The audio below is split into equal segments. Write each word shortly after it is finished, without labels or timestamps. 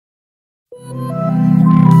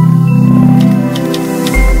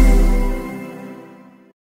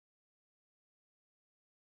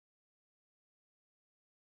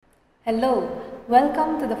Hello,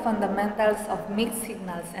 welcome to the Fundamentals of Mixed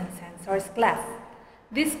Signals and Sensors class.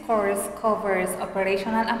 This course covers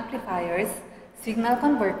operational amplifiers, signal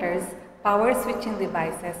converters, power switching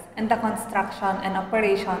devices, and the construction and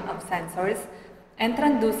operation of sensors and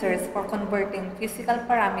transducers for converting physical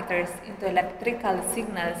parameters into electrical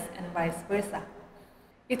signals and vice versa.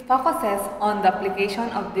 It focuses on the application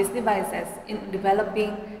of these devices in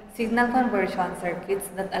developing signal conversion circuits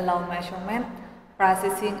that allow measurement,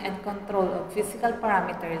 processing, and control of physical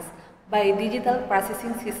parameters by digital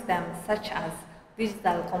processing systems such as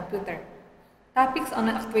digital computer. Topics on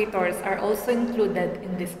actuators are also included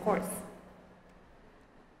in this course.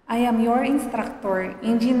 I am your instructor,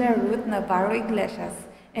 Engineer Ruth Navarro Iglesias,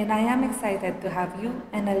 and I am excited to have you,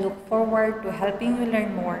 and I look forward to helping you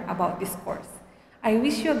learn more about this course. I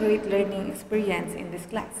wish you a great learning experience in this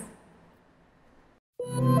class.